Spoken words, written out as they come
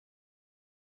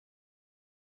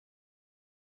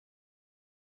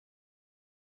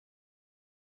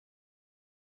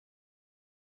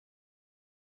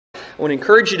I want to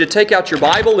encourage you to take out your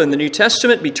Bible in the New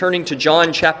Testament, be turning to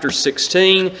John chapter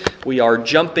 16. We are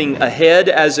jumping ahead,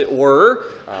 as it were.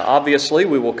 Obviously,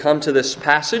 we will come to this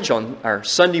passage on our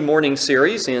Sunday morning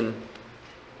series in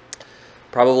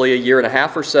probably a year and a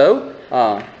half or so.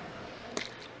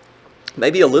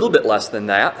 Maybe a little bit less than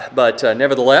that, but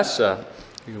nevertheless,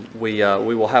 we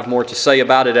will have more to say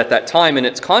about it at that time in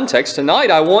its context.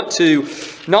 Tonight, I want to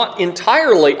not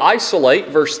entirely isolate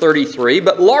verse 33,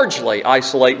 but largely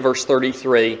isolate verse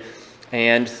 33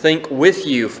 and think with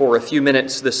you for a few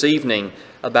minutes this evening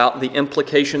about the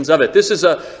implications of it. This is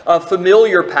a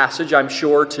familiar passage, I'm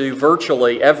sure, to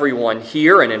virtually everyone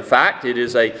here, and in fact, it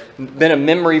has been a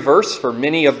memory verse for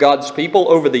many of God's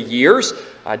people over the years.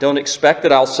 I don't expect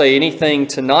that I'll say anything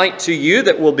tonight to you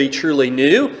that will be truly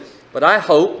new, but I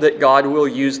hope that God will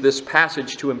use this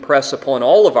passage to impress upon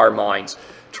all of our minds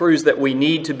truths that we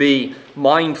need to be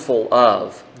mindful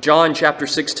of. John chapter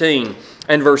 16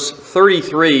 and verse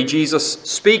 33, Jesus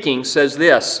speaking says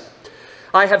this,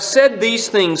 "I have said these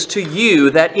things to you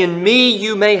that in me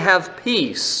you may have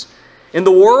peace. In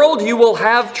the world you will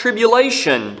have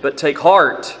tribulation, but take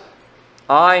heart.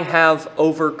 I have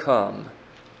overcome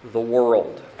the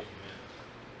world."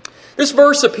 This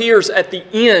verse appears at the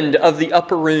end of the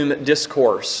Upper Room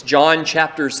Discourse. John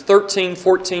chapters 13,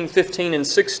 14, 15, and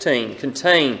 16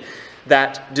 contain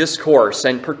that discourse.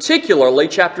 And particularly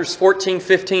chapters 14,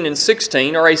 15, and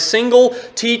 16 are a single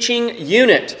teaching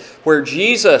unit where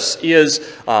Jesus is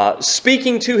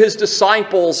speaking to his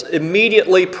disciples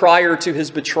immediately prior to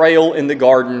his betrayal in the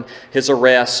garden, his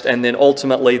arrest, and then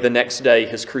ultimately the next day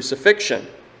his crucifixion.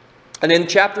 And in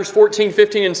chapters 14,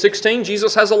 15, and 16,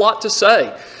 Jesus has a lot to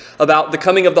say about the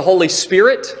coming of the Holy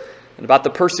Spirit and about the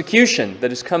persecution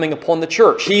that is coming upon the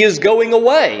church. He is going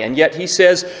away, and yet he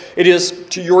says, "It is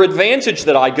to your advantage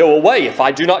that I go away. If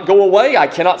I do not go away, I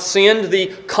cannot send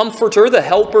the Comforter, the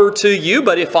Helper, to you,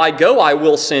 but if I go, I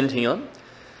will send him.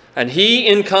 And he,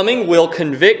 in coming, will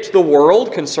convict the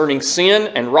world concerning sin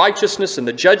and righteousness and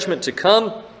the judgment to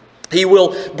come. He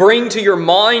will bring to your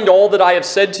mind all that I have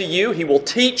said to you. He will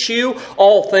teach you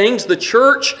all things." The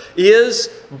church is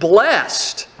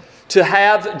blessed to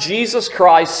have Jesus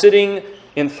Christ sitting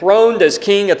enthroned as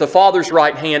King at the Father's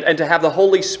right hand and to have the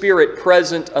Holy Spirit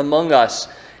present among us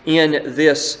in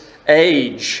this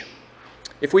age.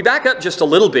 If we back up just a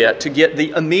little bit to get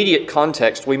the immediate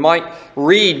context, we might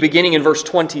read beginning in verse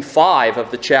 25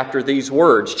 of the chapter these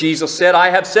words. Jesus said, "I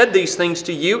have said these things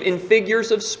to you in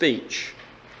figures of speech.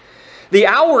 The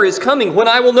hour is coming when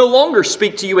I will no longer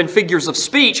speak to you in figures of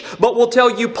speech, but will tell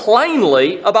you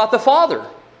plainly about the Father.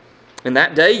 In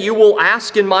that day you will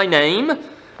ask in my name,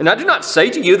 and I do not say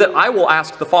to you that I will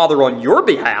ask the Father on your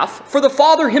behalf, for the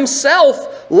Father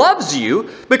himself loves you,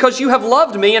 because you have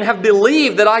loved me and have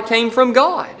believed that I came from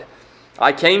God.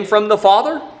 I came from the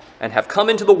Father and have come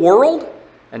into the world,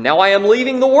 and now I am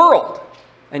leaving the world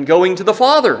and going to the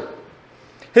Father."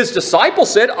 His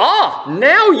disciples said,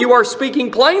 "Now you are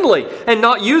speaking plainly and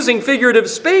not using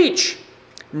figurative speech.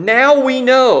 Now we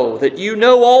know that you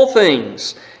know all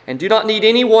things and do not need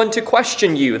anyone to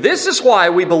question you. This is why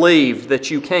we believed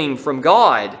that you came from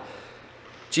God."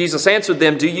 Jesus answered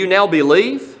them, "Do you now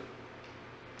believe?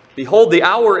 Behold, the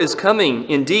hour is coming.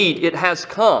 Indeed, it has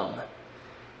come,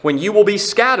 when you will be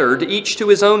scattered, each to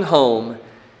his own home,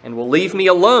 and will leave me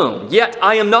alone. Yet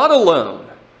I am not alone,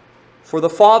 for the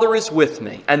Father is with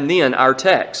me." And then our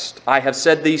text, "I have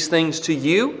said these things to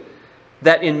you,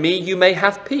 that in me you may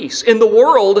have peace. In the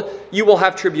world you will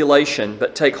have tribulation,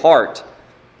 but take heart.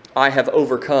 I have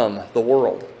overcome the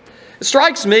world." It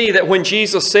strikes me that when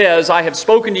Jesus says, "I have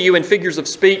spoken to you in figures of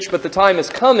speech, but the time is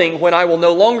coming when I will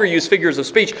no longer use figures of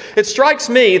speech," it strikes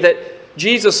me that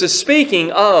Jesus is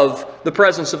speaking of the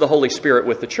presence of the Holy Spirit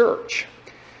with the church.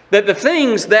 That the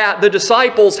things that the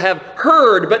disciples have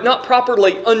heard but not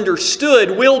properly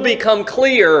understood will become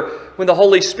clear when the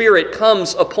Holy Spirit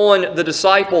comes upon the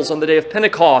disciples on the day of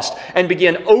Pentecost and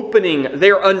begin opening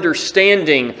their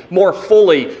understanding more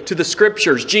fully to the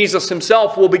Scriptures. Jesus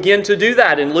himself will begin to do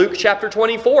that in Luke chapter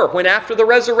 24, when after the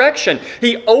resurrection,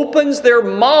 he opens their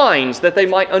minds that they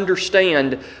might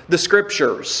understand the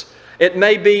Scriptures. It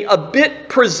may be a bit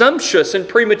presumptuous and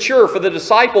premature for the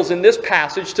disciples in this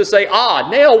passage to say,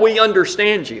 now we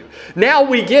understand you. Now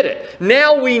we get it.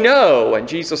 Now we know. And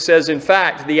Jesus says, in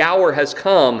fact, the hour has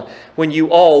come when you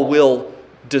all will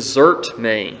desert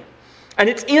me. And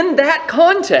it's in that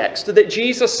context that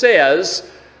Jesus says,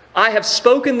 "I have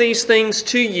spoken these things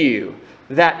to you,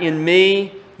 that in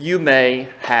me you may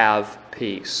have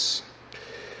peace."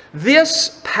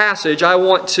 This passage I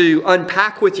want to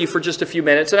unpack with you for just a few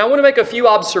minutes, and I want to make a few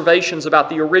observations about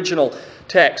the original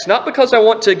text. Not because I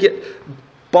want to get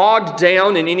bogged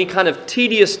down in any kind of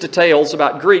tedious details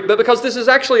about Greek, but because this is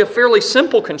actually a fairly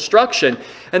simple construction,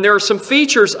 and there are some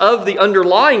features of the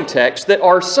underlying text that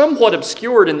are somewhat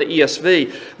obscured in the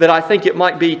ESV that I think it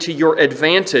might be to your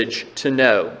advantage to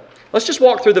know. Let's just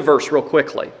walk through the verse real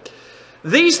quickly.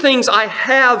 These things I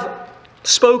have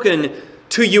spoken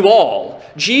to you all.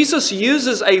 Jesus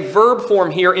uses a verb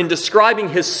form here in describing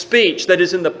His speech that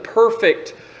is in the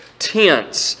perfect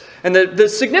tense. And the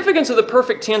significance of the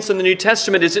perfect tense in the New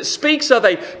Testament is it speaks of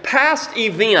a past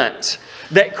event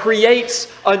that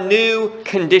creates a new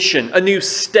condition, a new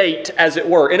state, as it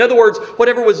were. In other words,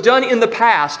 whatever was done in the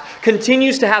past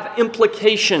continues to have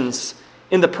implications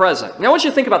in the present. Now I want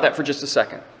you to think about that for just a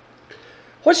second.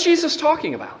 What's Jesus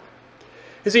talking about?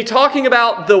 Is He talking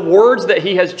about the words that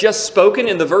He has just spoken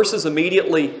in the verses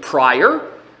immediately prior?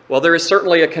 Well, there is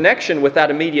certainly a connection with that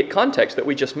immediate context that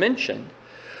we just mentioned.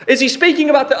 Is He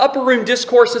speaking about the upper room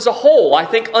discourse as a whole? I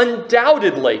think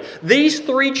undoubtedly. These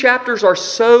 3 chapters are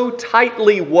so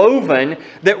tightly woven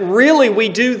that really we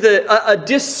do a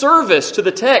disservice to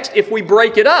the text if we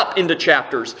break it up into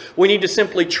chapters. We need to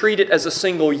simply treat it as a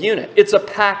single unit. It's a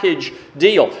package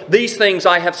deal. These things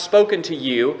I have spoken to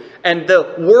you, and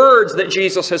the words that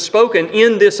Jesus has spoken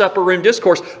in this upper room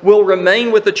discourse will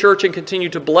remain with the church and continue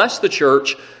to bless the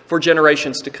church for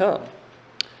generations to come.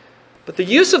 But the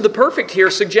use of the perfect here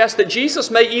suggests that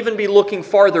Jesus may even be looking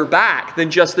farther back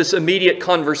than just this immediate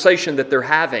conversation that they're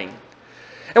having.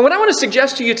 And what I want to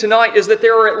suggest to you tonight is that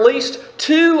there are at least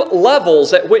 2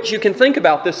 levels at which you can think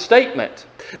about this statement.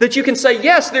 That you can say,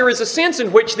 yes, there is a sense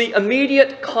in which the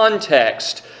immediate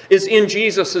context is in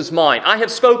Jesus' mind. I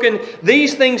have spoken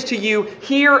these things to you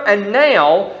here and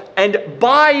now, and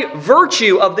by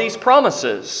virtue of these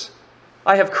promises,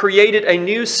 I have created a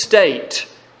new state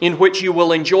in which you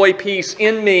will enjoy peace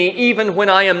in me even when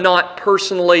I am not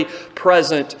personally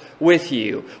present with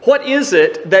you. What is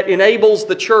it that enables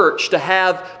the church to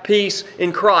have peace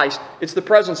in Christ? It's the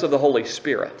presence of the Holy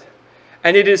Spirit.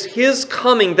 And it is His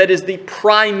coming that is the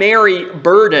primary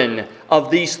burden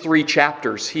of these 3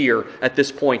 chapters here at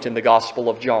this point in the Gospel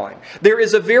of John. There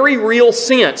is a very real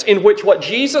sense in which what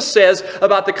Jesus says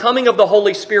about the coming of the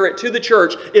Holy Spirit to the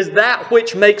church is that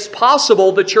which makes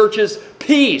possible the church's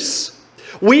peace.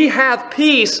 We have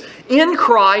peace in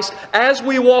Christ as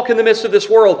we walk in the midst of this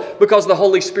world because the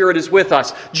Holy Spirit is with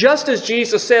us. Just as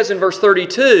Jesus says in verse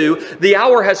 32, the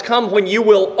hour has come when you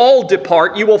will all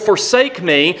depart, you will forsake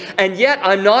me, and yet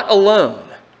I'm not alone.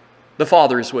 The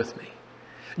Father is with me.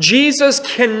 Jesus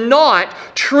cannot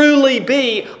truly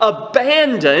be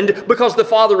abandoned because the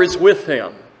Father is with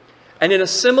Him. And in a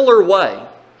similar way,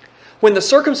 when the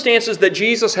circumstances that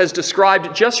Jesus has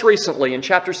described just recently in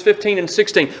chapters 15 and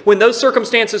 16, when those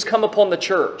circumstances come upon the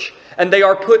church and they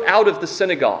are put out of the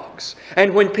synagogues,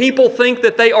 and when people think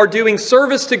that they are doing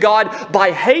service to God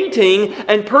by hating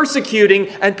and persecuting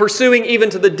and pursuing even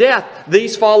to the death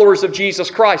these followers of Jesus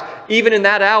Christ, even in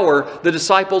that hour, the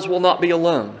disciples will not be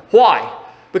alone. Why?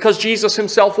 Because Jesus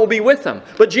Himself will be with them.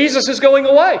 But Jesus is going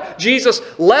away. Jesus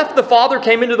left the Father,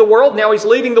 came into the world. Now He's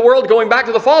leaving the world, going back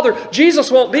to the Father. Jesus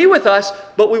won't be with us,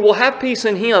 but we will have peace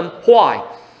in Him. Why?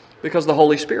 Because the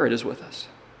Holy Spirit is with us.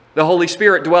 The Holy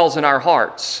Spirit dwells in our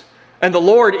hearts. And the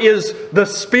Lord is the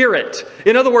Spirit.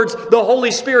 In other words, the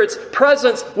Holy Spirit's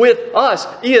presence with us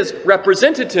is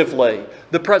representatively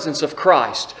the presence of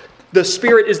Christ. The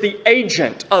Spirit is the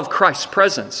agent of Christ's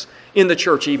presence in the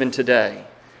church even today.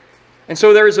 And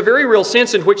so there is a very real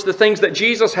sense in which the things that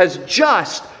Jesus has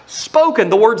just spoken,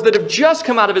 the words that have just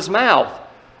come out of His mouth,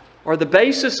 are the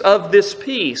basis of this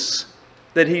peace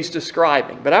that He's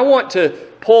describing. But I want to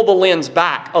pull the lens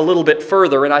back a little bit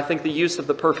further, and I think the use of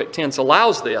the perfect tense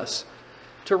allows this,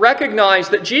 to recognize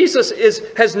that Jesus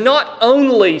has not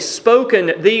only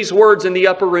spoken these words in the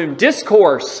upper room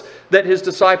discourse that His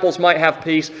disciples might have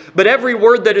peace, but every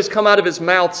word that has come out of His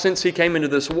mouth since He came into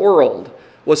this world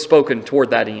was spoken toward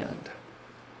that end.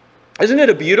 Isn't it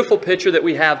a beautiful picture that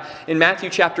we have in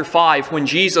Matthew chapter 5 when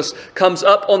Jesus comes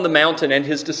up on the mountain and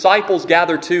His disciples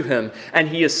gather to Him and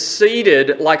He is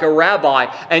seated like a rabbi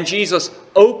and Jesus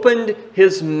opened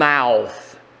His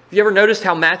mouth. Have you ever noticed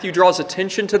how Matthew draws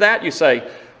attention to that? You say,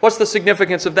 what's the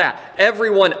significance of that?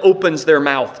 Everyone opens their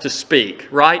mouth to speak,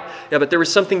 right? Yeah, but there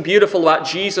was something beautiful about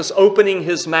Jesus opening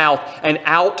His mouth, and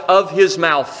out of His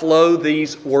mouth flow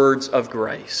these words of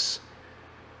grace.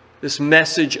 This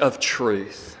message of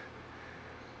truth.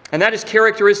 And that is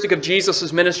characteristic of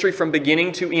Jesus' ministry from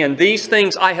beginning to end. These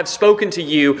things I have spoken to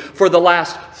you for the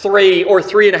last 3 or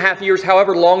 3.5 years,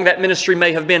 however long that ministry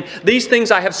may have been. These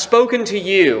things I have spoken to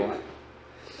you.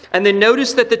 And then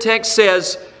notice that the text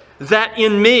says, that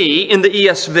in me, in the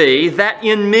ESV, that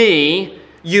in me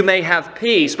you may have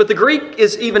peace. But the Greek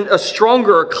is even a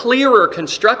stronger, clearer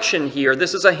construction here.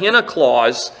 This is a hina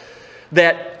clause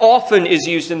that often is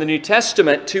used in the New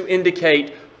Testament to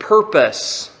indicate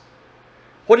purpose.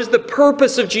 What is the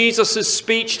purpose of Jesus'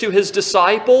 speech to his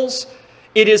disciples?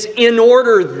 It is in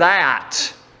order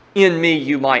that in me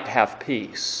you might have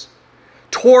peace.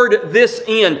 Toward this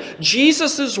end,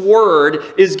 Jesus'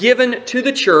 word is given to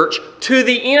the church to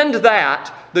the end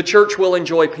that the church will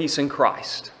enjoy peace in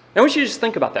Christ. Now I want you to just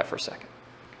think about that for a second.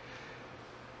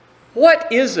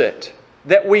 What is it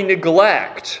that we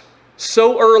neglect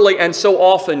so early and so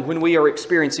often when we are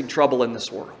experiencing trouble in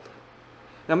this world?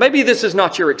 Now maybe this is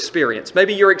not your experience.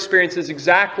 Maybe your experience is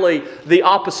exactly the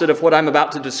opposite of what I'm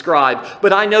about to describe.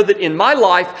 But I know that in my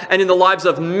life and in the lives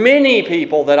of many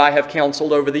people that I have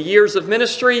counseled over the years of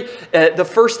ministry, the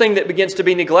first thing that begins to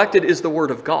be neglected is the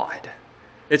Word of God.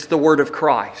 It's the Word of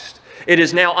Christ. It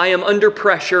is now, I am under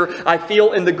pressure. I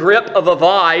feel in the grip of a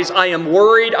vise. I am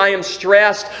worried. I am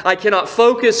stressed. I cannot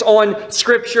focus on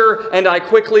Scripture. And I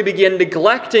quickly begin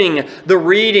neglecting the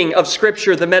reading of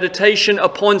Scripture, the meditation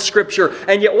upon Scripture.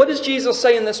 And yet, what does Jesus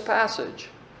say in this passage?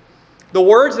 The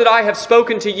words that I have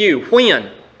spoken to you,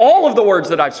 when? All of the words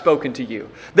that I've spoken to you,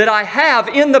 that I have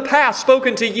in the past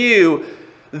spoken to you,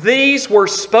 these were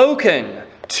spoken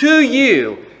to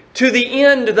you to the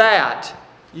end that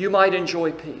you might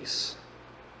enjoy peace.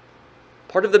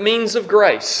 Part of the means of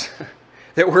grace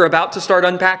that we're about to start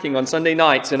unpacking on Sunday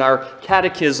nights in our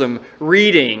catechism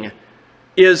reading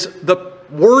is the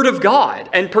Word of God.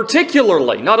 And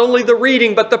particularly, not only the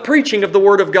reading, but the preaching of the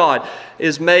Word of God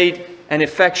is made an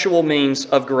effectual means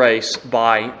of grace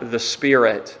by the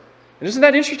Spirit. And isn't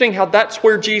that interesting how that's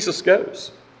where Jesus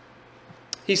goes?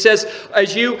 He says,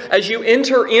 as you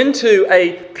enter into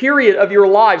a period of your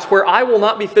lives where I will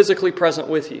not be physically present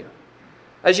with you,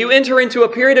 as you enter into a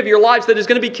period of your lives that is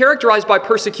going to be characterized by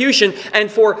persecution,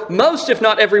 and for most, if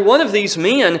not every one of these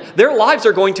men, their lives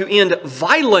are going to end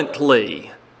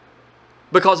violently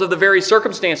because of the very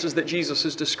circumstances that Jesus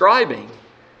is describing.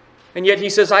 And yet he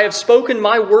says, I have spoken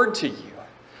my word to you.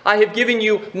 I have given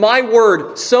you my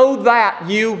word so that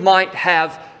you might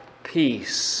have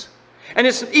peace. And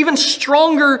it's even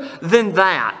stronger than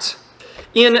that.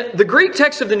 In the Greek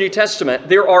text of the New Testament,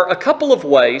 there are a couple of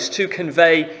ways to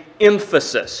convey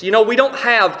emphasis. You know, we don't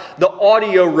have the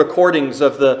audio recordings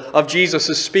of Jesus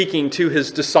speaking to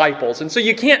his disciples. And so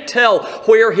you can't tell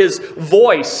where his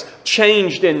voice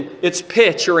changed in its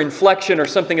pitch or inflection or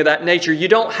something of that nature. You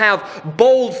don't have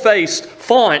bold-faced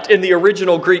font in the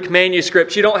original Greek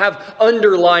manuscripts. You don't have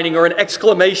underlining or an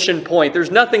exclamation point.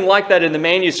 There's nothing like that in the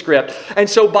manuscript. And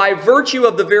so by virtue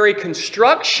of the very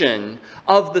construction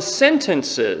of the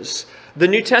sentences, the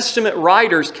New Testament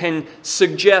writers can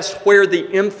suggest where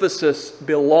the emphasis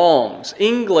belongs.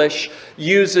 English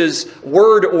uses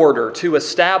word order to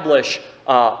establish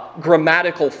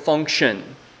grammatical function,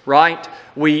 right?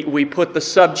 We put the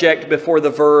subject before the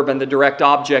verb and the direct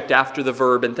object after the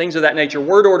verb and things of that nature.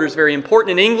 Word order is very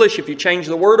important in English. If you change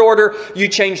the word order, you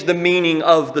change the meaning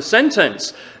of the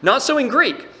sentence. Not so in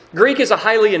Greek. Greek is a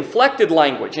highly inflected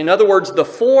language. In other words, the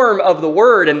form of the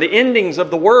word and the endings of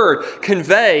the word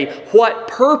convey what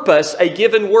purpose a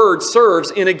given word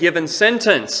serves in a given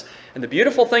sentence. And the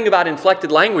beautiful thing about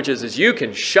inflected languages is you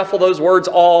can shuffle those words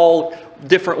all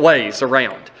different ways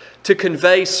around to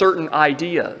convey certain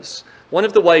ideas. One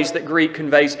of the ways that Greek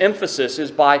conveys emphasis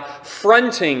is by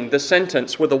fronting the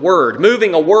sentence with a word,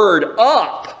 moving a word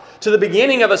up to the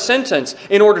beginning of a sentence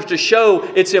in order to show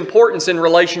its importance in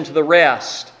relation to the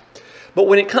rest. But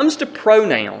when it comes to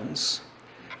pronouns,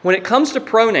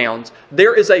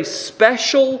 there is a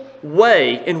special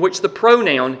way in which the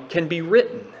pronoun can be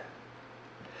written.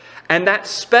 And that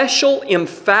special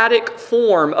emphatic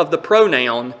form of the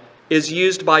pronoun is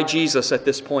used by Jesus at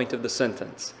this point of the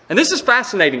sentence. And this is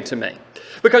fascinating to me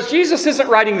because Jesus isn't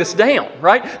writing this down,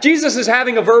 right? Jesus is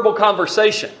having a verbal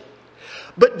conversation.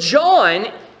 But John,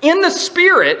 in the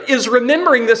Spirit, is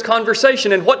remembering this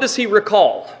conversation. And what does he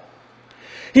recall?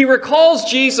 He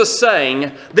recalls Jesus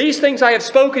saying, these things I have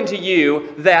spoken to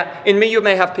you, that in me you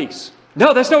may have peace.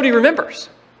 No, that's not what he remembers.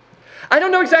 I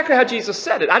don't know exactly how Jesus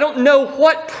said it. I don't know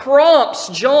what prompts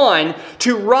John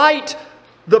to write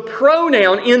the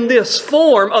pronoun in this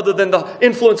form other than the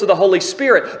influence of the Holy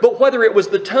Spirit. But whether it was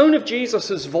the tone of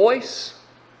Jesus' voice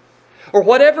or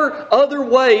whatever other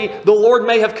way the Lord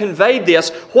may have conveyed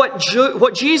this,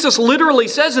 what Jesus literally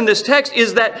says in this text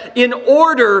is that in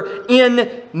order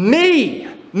in me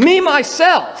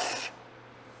myself,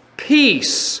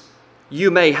 peace you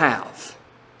may have.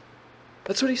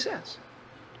 That's what he says.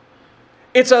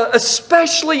 It's a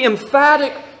especially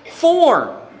emphatic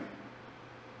form.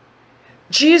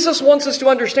 Jesus wants us to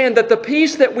understand that the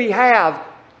peace that we have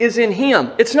is in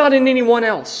Him. It's not in anyone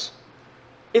else.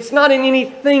 It's not in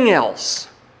anything else.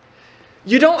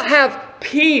 You don't have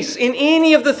peace in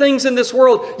any of the things in this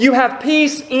world. You have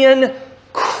peace in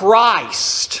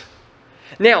Christ.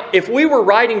 Now, if we were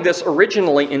writing this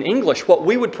originally in English, what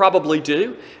we would probably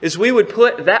do is we would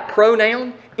put that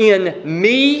pronoun in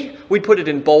me, we'd put it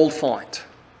in bold font.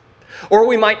 Or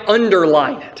we might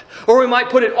underline it. Or we might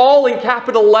put it all in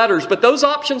capital letters. But those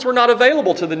options were not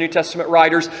available to the New Testament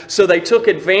writers, so they took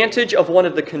advantage of one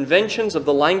of the conventions of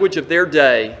the language of their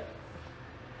day,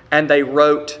 and they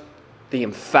wrote the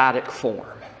emphatic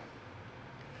form.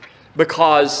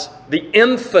 Because the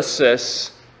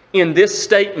emphasis in this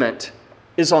statement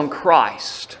is on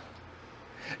Christ.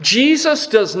 Jesus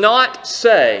does not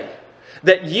say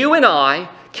that you and I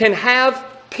can have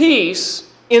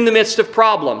peace in the midst of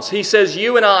problems. He says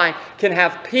you and I can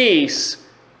have peace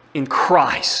in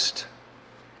Christ.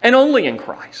 And only in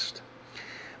Christ.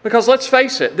 Because let's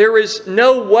face it, there is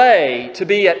no way to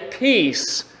be at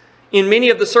peace in many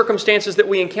of the circumstances that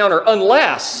we encounter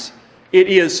unless it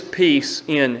is peace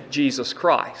in Jesus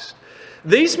Christ.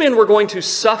 These men were going to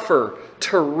suffer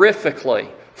terrifically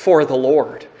for the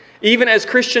Lord, even as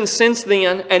Christians since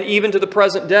then and even to the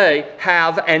present day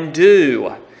have and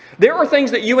do. There are things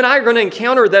that you and I are going to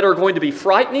encounter that are going to be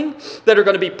frightening, that are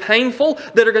going to be painful,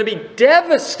 that are going to be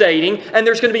devastating, and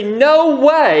there's going to be no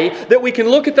way that we can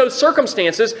look at those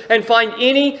circumstances and find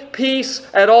any peace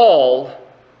at all.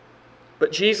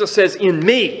 But Jesus says, in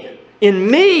me,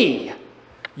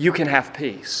 you can have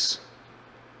peace.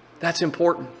 That's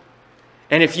important.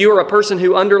 And if you are a person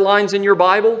who underlines in your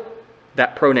Bible,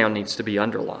 that pronoun needs to be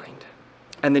underlined.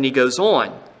 And then he goes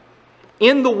on.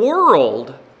 In the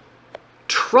world,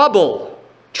 trouble,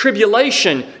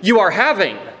 tribulation you are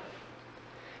having.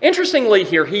 Interestingly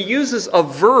here, he uses a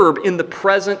verb in the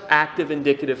present active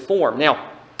indicative form.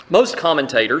 Now, most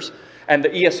commentators, and the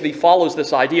ESV follows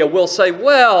this idea, will say,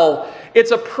 well,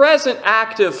 it's a present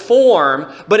active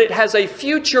form, but it has a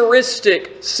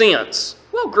futuristic sense.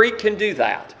 Well, Greek can do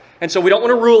that. And so we don't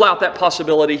want to rule out that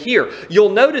possibility here. You'll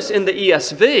notice in the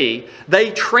ESV,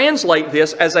 they translate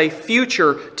this as a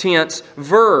future tense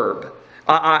verb.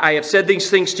 I have said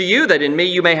these things to you, that in me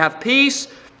you may have peace.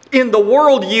 In the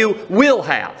world you will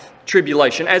have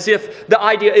tribulation, as if the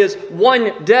idea is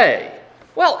one day.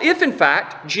 Well, if in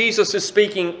fact Jesus is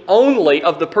speaking only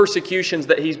of the persecutions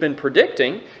that he's been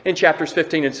predicting in chapters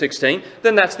 15 and 16,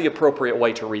 then that's the appropriate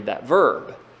way to read that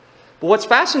verb. But what's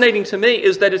fascinating to me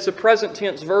is that it's a present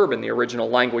tense verb in the original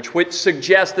language, which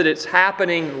suggests that it's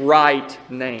happening right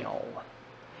now.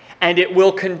 And it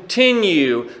will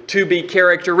continue to be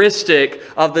characteristic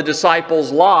of the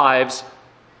disciples' lives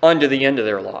unto the end of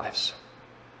their lives.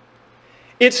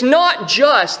 It's not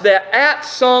just that at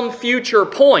some future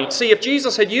point, see, if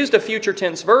Jesus had used a future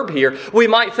tense verb here, we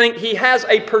might think he has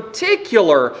a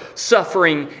particular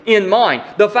suffering in mind.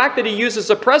 The fact that he uses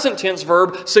a present tense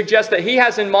verb suggests that he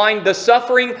has in mind the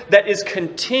suffering that is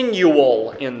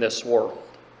continual in this world.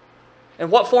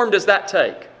 And what form does that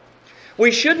take?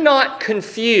 We should not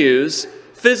confuse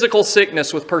physical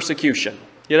sickness with persecution.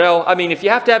 You know, I mean, if you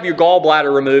have to have your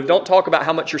gallbladder removed, don't talk about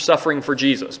how much you're suffering for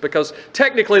Jesus, because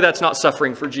technically that's not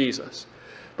suffering for Jesus.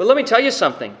 But let me tell you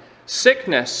something.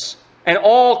 Sickness and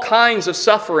all kinds of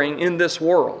suffering in this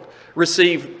world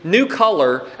receive new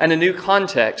color and a new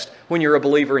context when you're a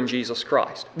believer in Jesus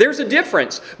Christ. There's a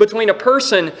difference between a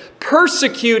person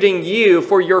persecuting you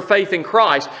for your faith in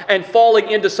Christ and falling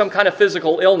into some kind of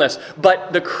physical illness.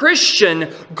 But the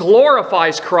Christian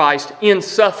glorifies Christ in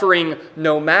suffering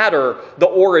no matter the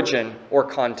origin or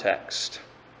context.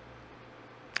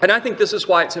 And I think this is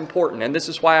why it's important, and this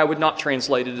is why I would not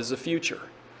translate it as a future.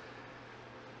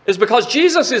 Is because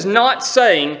Jesus is not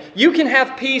saying, you can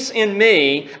have peace in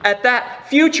me at that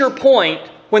future point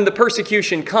when the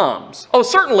persecution comes. Oh,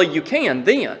 certainly you can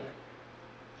then.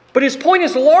 But his point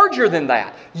is larger than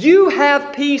that. You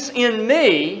have peace in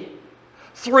me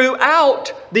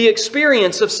throughout the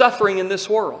experience of suffering in this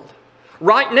world.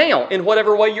 Right now, in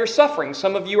whatever way you're suffering,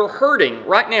 some of you are hurting.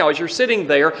 Right now, as you're sitting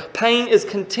there, pain is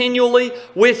continually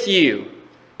with you.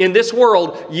 In this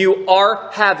world, you are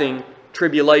having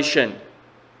tribulation.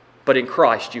 But in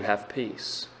Christ you have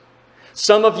peace.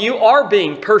 Some of you are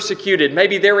being persecuted.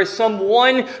 Maybe there is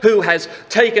someone who has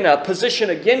taken a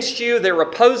position against you. They're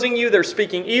opposing you. They're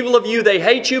speaking evil of you. They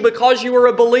hate you because you are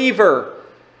a believer.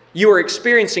 You are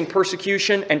experiencing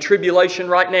persecution and tribulation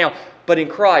right now. But in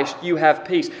Christ you have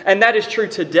peace. And that is true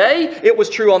today. It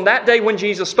was true on that day when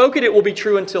Jesus spoke it. It will be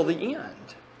true until the end.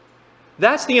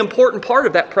 That's the important part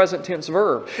of that present tense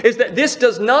verb, is that this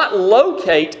does not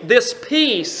locate this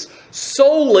peace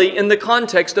solely in the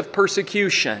context of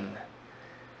persecution.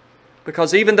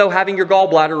 Because even though having your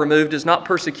gallbladder removed is not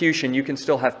persecution, you can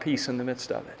still have peace in the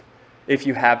midst of it, if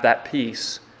you have that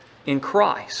peace in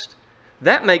Christ.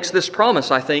 That makes this promise,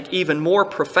 I think, even more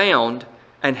profound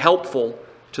and helpful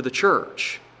to the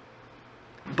church.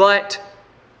 But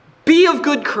be of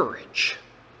good courage.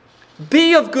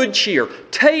 Be of good cheer.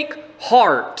 Take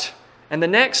heart. And the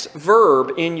next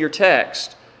verb in your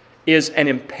text is an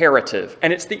imperative.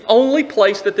 And it's the only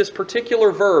place that this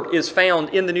particular verb is found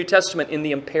in the New Testament in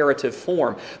the imperative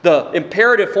form. The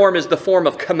imperative form is the form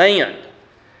of command.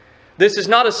 This is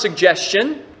not a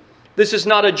suggestion. This is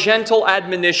not a gentle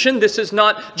admonition. This is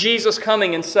not Jesus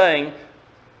coming and saying,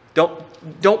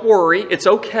 don't worry, it's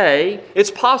okay.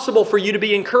 It's possible for you to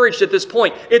be encouraged at this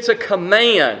point. It's a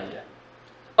command.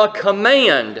 A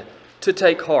command to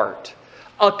take heart.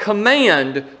 A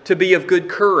command to be of good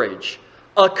courage.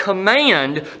 A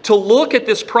command to look at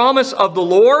this promise of the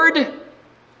Lord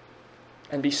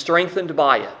and be strengthened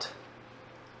by it.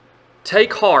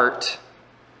 Take heart.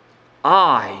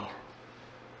 I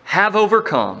have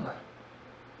overcome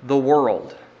the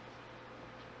world.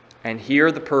 And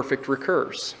here the perfect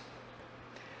recurs.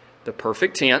 The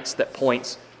perfect tense that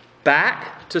points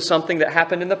back to something that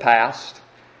happened in the past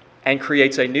and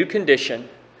creates a new condition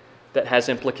that has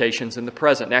implications in the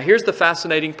present. Now here's the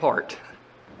fascinating part.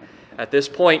 At this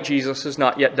point, Jesus has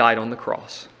not yet died on the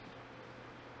cross.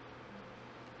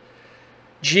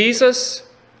 Jesus,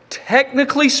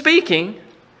 technically speaking,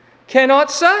 cannot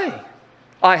say,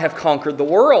 I have conquered the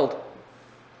world.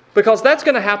 Because that's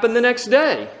going to happen the next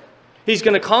day. He's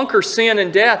going to conquer sin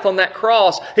and death on that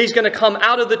cross. He's going to come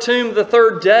out of the tomb the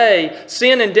third day.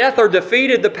 Sin and death are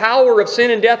defeated. The power of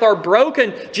sin and death are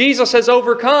broken. Jesus has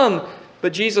overcome.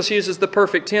 But Jesus uses the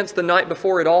perfect tense the night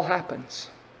before it all happens.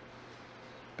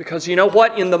 Because you know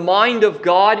what? In the mind of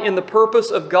God, in the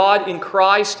purpose of God in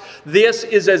Christ, this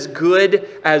is as good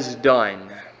as done.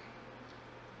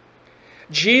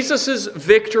 Jesus'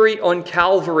 victory on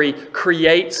Calvary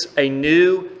creates a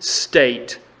new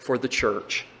state for the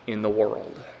church in the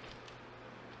world.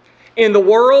 In the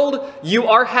world, you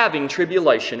are having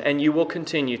tribulation, and you will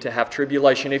continue to have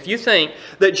tribulation. If you think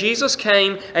that Jesus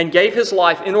came and gave His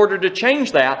life in order to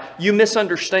change that, you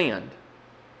misunderstand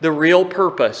the real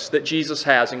purpose that Jesus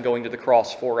has in going to the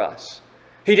cross for us.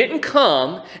 He didn't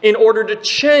come in order to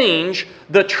change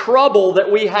the trouble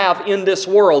that we have in this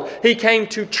world. He came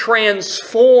to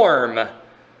transform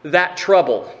that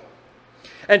trouble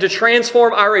and to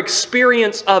transform our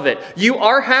experience of it. You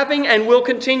are having and will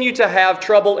continue to have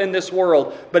trouble in this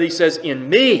world, but He says, in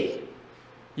me,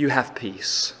 you have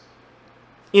peace.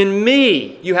 In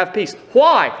me, you have peace.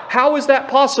 Why? How is that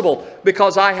possible?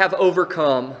 Because I have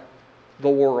overcome the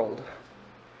world.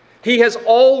 He has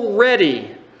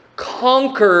already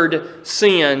conquered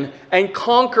sin and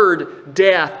conquered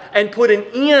death and put an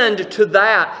end to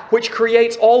that which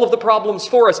creates all of the problems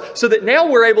for us, so that now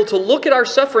we're able to look at our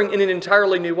suffering in an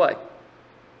entirely new way.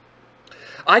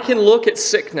 I can look at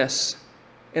sickness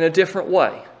in a different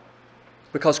way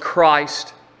because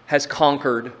Christ has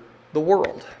conquered the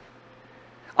world.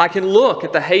 I can look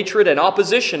at the hatred and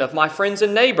opposition of my friends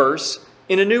and neighbors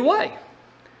in a new way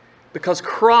because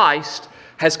Christ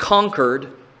has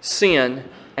conquered sin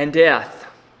and death.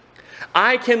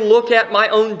 I can look at my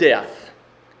own death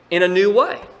in a new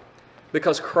way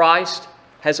because Christ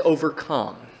has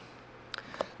overcome.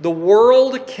 The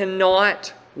world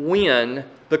cannot win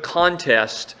the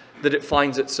contest that it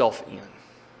finds itself in.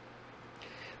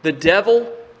 The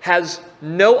devil has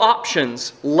no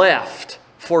options left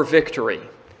for victory.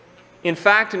 In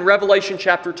fact, in Revelation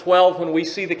chapter 12, when we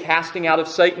see the casting out of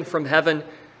Satan from heaven,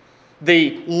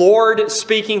 the Lord,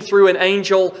 speaking through an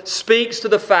angel, speaks to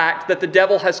the fact that the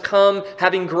devil has come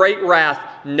having great wrath,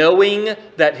 knowing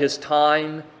that his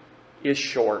time is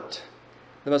short.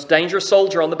 The most dangerous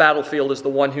soldier on the battlefield is the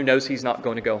one who knows he's not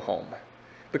going to go home,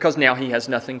 because now he has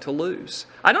nothing to lose.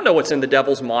 I don't know what's in the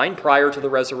devil's mind prior to the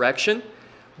resurrection,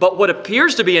 but what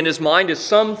appears to be in his mind is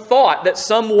some thought that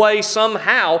some way,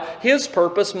 somehow, his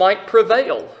purpose might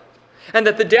prevail. And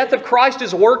that the death of Christ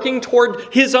is working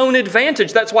toward his own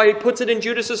advantage. That's why he puts it in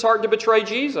Judas's heart to betray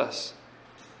Jesus.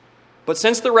 But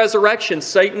since the resurrection,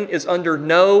 Satan is under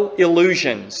no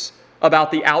illusions about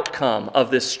the outcome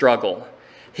of this struggle.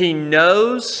 He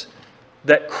knows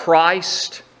that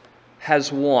Christ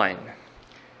has won.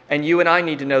 And you and I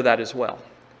need to know that as well.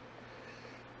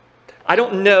 I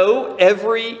don't know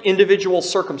every individual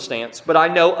circumstance, but I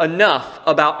know enough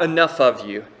about enough of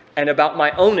you and about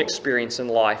my own experience in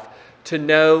life to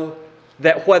know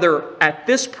that whether at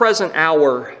this present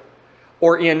hour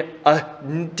or in a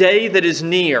day that is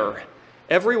near,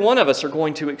 every one of us are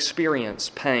going to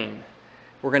experience pain.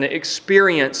 We're going to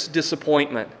experience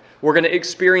disappointment. We're going to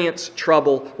experience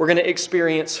trouble. We're going to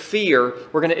experience fear.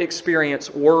 We're going to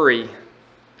experience worry.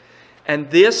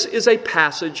 And this is a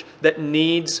passage that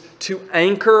needs to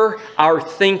anchor our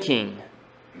thinking,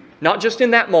 not just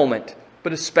in that moment,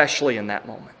 but especially in that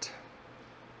moment.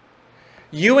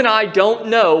 You and I don't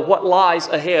know what lies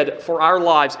ahead for our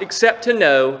lives, except to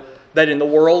know that in the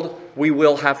world we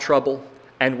will have trouble,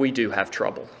 and we do have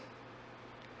trouble.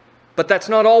 But that's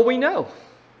not all we know.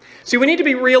 See, we need to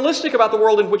be realistic about the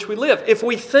world in which we live. If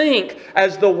we think,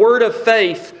 as the word of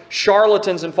faith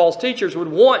charlatans and false teachers would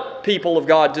want people of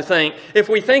God to think, if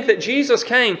we think that Jesus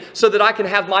came so that I can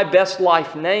have my best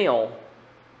life now,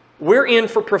 we're in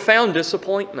for profound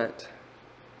disappointment.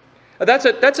 That's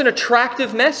an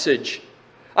attractive message.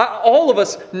 All of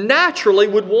us naturally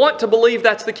would want to believe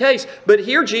that's the case. But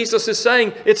here Jesus is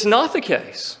saying it's not the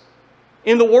case.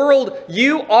 In the world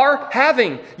you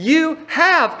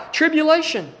have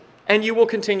tribulation, and you will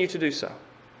continue to do so.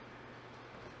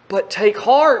 But take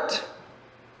heart.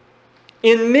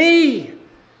 In me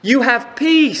you have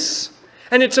peace.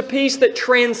 And it's a peace that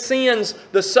transcends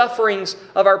the sufferings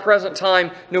of our present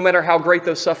time, no matter how great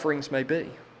those sufferings may be.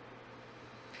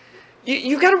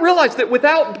 You've got to realize that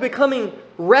without becoming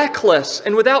reckless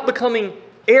and without becoming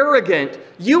arrogant,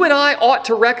 you and I ought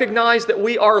to recognize that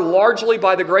we are largely,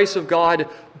 by the grace of God,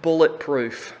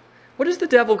 bulletproof. What is the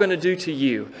devil going to do to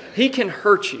you? He can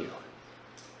hurt you.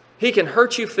 He can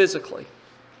hurt you physically.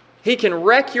 He can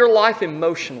wreck your life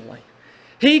emotionally.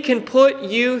 He can put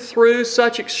you through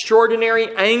such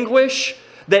extraordinary anguish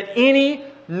that any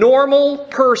normal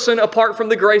person, apart from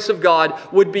the grace of God,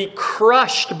 would be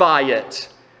crushed by it.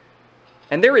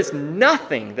 And there is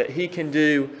nothing that He can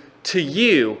do to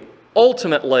you,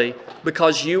 ultimately,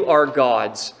 because you are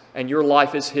God's and your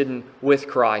life is hidden with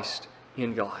Christ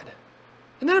in God.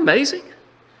 Isn't that amazing?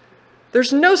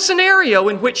 There's no scenario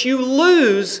in which you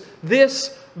lose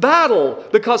this battle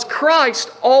because Christ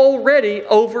already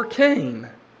overcame.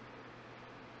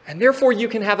 And therefore you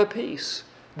can have a peace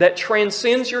that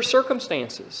transcends your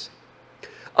circumstances.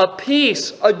 A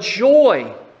peace, a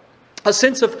joy, a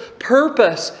sense of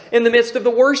purpose in the midst of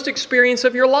the worst experience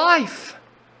of your life.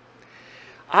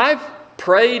 I've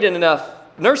prayed in enough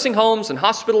nursing homes and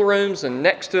hospital rooms and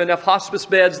next to enough hospice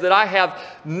beds that I have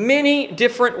many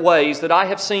different ways that I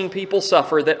have seen people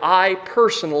suffer that I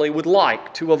personally would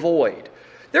like to avoid.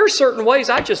 There are certain ways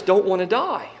I just don't want to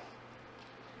die.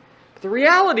 But the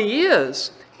reality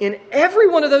is, in every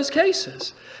one of those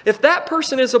cases, if that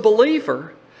person is a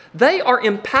believer, they are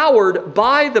empowered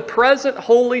by the present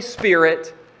Holy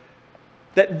Spirit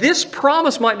that this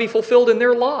promise might be fulfilled in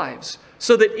their lives,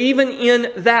 so that even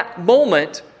in that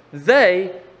moment,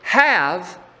 they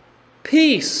have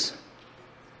peace.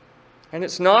 And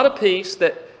it's not a peace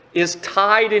that is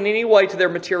tied in any way to their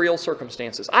material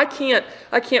circumstances. I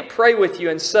can't pray with you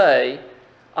and say,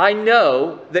 I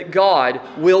know that God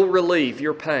will relieve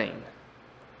your pain.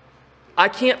 I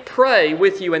can't pray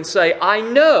with you and say, I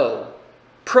know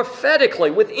prophetically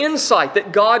with insight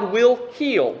that God will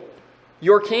heal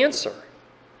your cancer.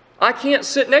 I can't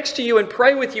sit next to you and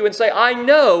pray with you and say, I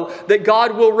know that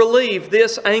God will relieve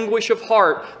this anguish of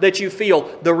heart that you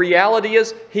feel. The reality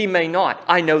is, He may not.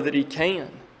 I know that He can.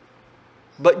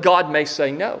 But God may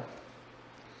say no.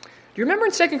 Do you remember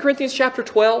in 2 Corinthians chapter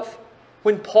 12,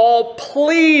 when Paul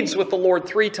pleads with the Lord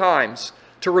 3 times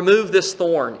to remove this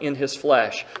thorn in his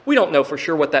flesh? We don't know for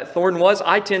sure what that thorn was.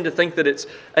 I tend to think that it's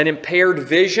an impaired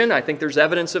vision. I think there's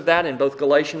evidence of that in both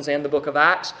Galatians and the book of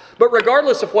Acts. But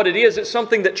regardless of what it is, it's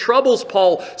something that troubles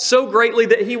Paul so greatly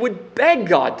that he would beg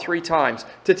God 3 times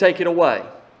to take it away.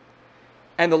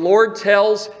 And the Lord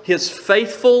tells His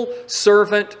faithful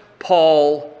servant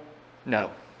Paul,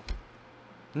 no.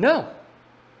 No.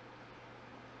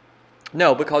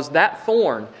 No, because that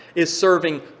thorn is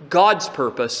serving God's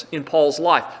purpose in Paul's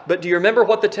life. But do you remember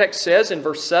what the text says in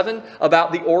verse 7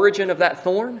 about the origin of that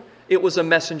thorn? It was a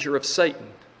messenger of Satan,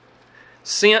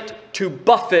 sent to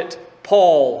buffet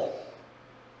Paul.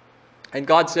 And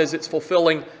God says it's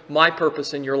fulfilling my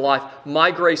purpose in your life.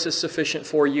 My grace is sufficient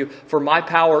for you, for my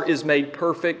power is made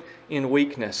perfect in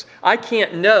weakness. I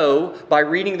can't know by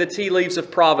reading the tea leaves of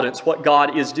providence what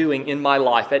God is doing in my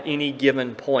life at any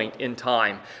given point in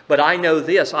time. But I know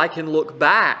this, I can look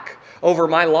back over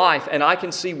my life and I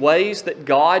can see ways that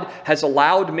God has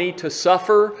allowed me to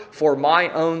suffer for my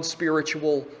own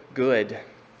spiritual good.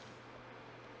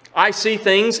 I see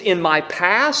things in my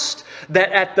past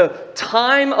that at the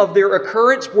time of their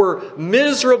occurrence were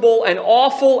miserable and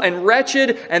awful and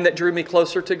wretched and that drew me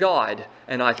closer to God.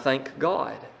 And I thank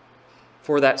God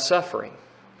for that suffering.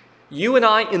 You and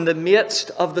I, in the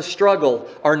midst of the struggle,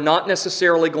 are not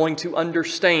necessarily going to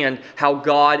understand how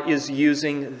God is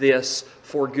using this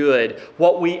for good.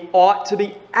 What we ought to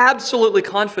be absolutely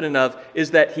confident of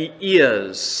is that He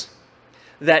is,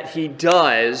 that He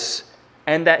does,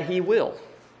 and that He will.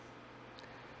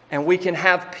 And we can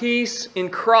have peace in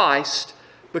Christ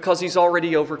because He's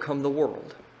already overcome the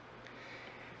world.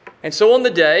 And so on the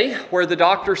day where the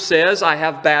doctor says, I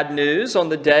have bad news, on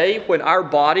the day when our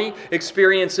body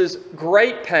experiences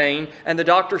great pain and the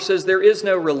doctor says there is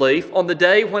no relief, on the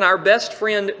day when our best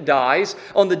friend dies,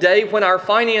 on the day when our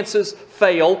finances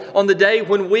fail, on the day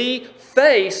when we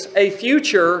face a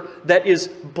future that is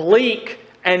bleak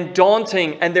and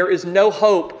daunting and there is no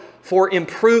hope for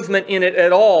improvement in it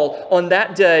at all, on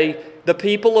that day, the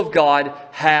people of God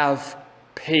have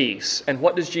peace. And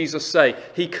what does Jesus say?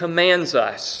 He commands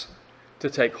us to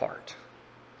take heart.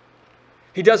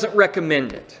 He doesn't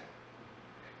recommend it.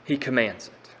 He commands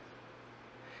it.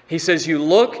 He says, you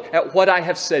look at what I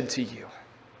have said to you.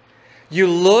 You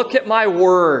look at my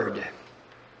word.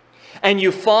 And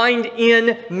you find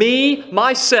in me,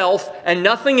 myself, and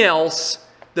nothing else,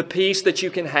 the peace that you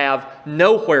can have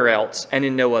nowhere else and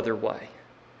in no other way.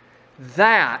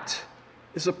 That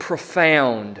is a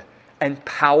profound and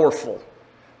powerful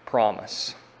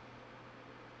promise.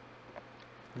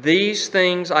 These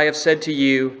things I have said to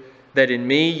you, that in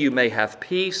me you may have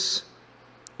peace.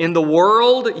 In the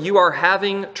world you are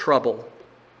having trouble,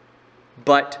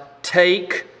 but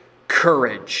take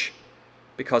courage,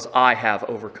 because I have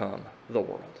overcome the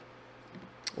world.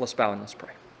 Let's bow and let's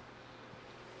pray.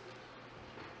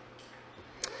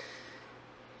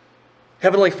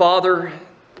 Heavenly Father,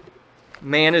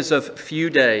 man is of few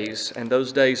days, and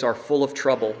those days are full of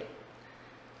trouble.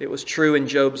 It was true in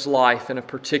Job's life in a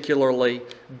particularly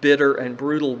bitter and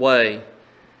brutal way,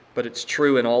 but it's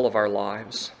true in all of our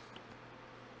lives.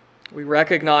 We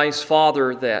recognize,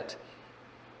 Father, that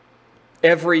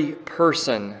every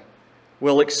person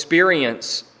will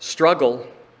experience struggle,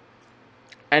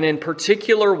 and in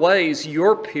particular ways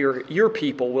your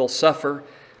people will suffer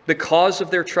because of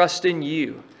their trust in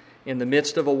you in the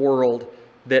midst of a world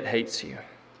that hates you.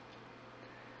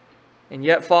 And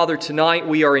yet, Father, tonight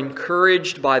we are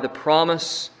encouraged by the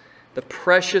promise, the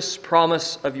precious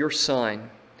promise of your Son,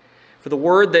 for the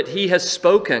word that He has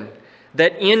spoken,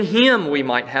 that in Him we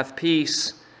might have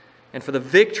peace, and for the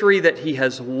victory that He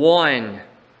has won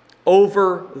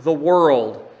over the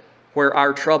world where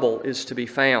our trouble is to be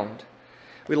found.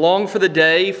 We long for the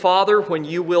day, Father, when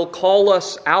you will call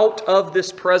us out of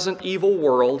this present evil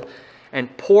world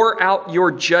and pour out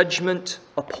your judgment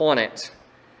upon it.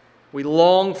 We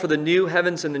long for the new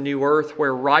heavens and the new earth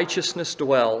where righteousness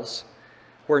dwells,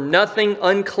 where nothing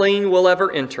unclean will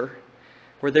ever enter,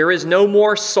 where there is no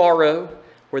more sorrow,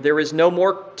 where there is no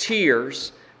more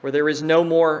tears, where there is no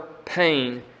more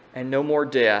pain and no more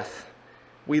death.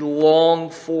 We long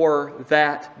for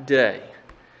that day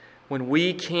when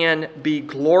we can be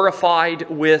glorified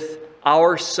with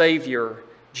our Savior,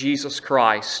 Jesus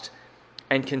Christ,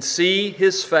 and can see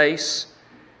His face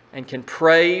and can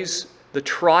praise the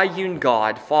triune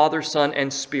God, Father, Son,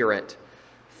 and Spirit,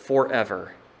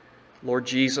 forever. Lord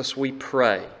Jesus, we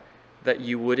pray that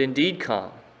you would indeed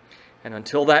come. And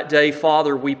until that day,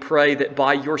 Father, we pray that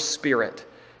by your Spirit,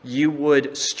 you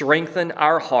would strengthen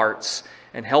our hearts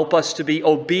and help us to be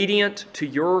obedient to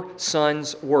your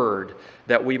Son's word,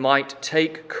 that we might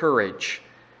take courage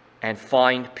and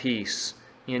find peace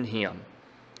in Him.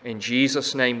 In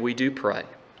Jesus' name we do pray.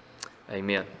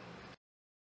 Amen.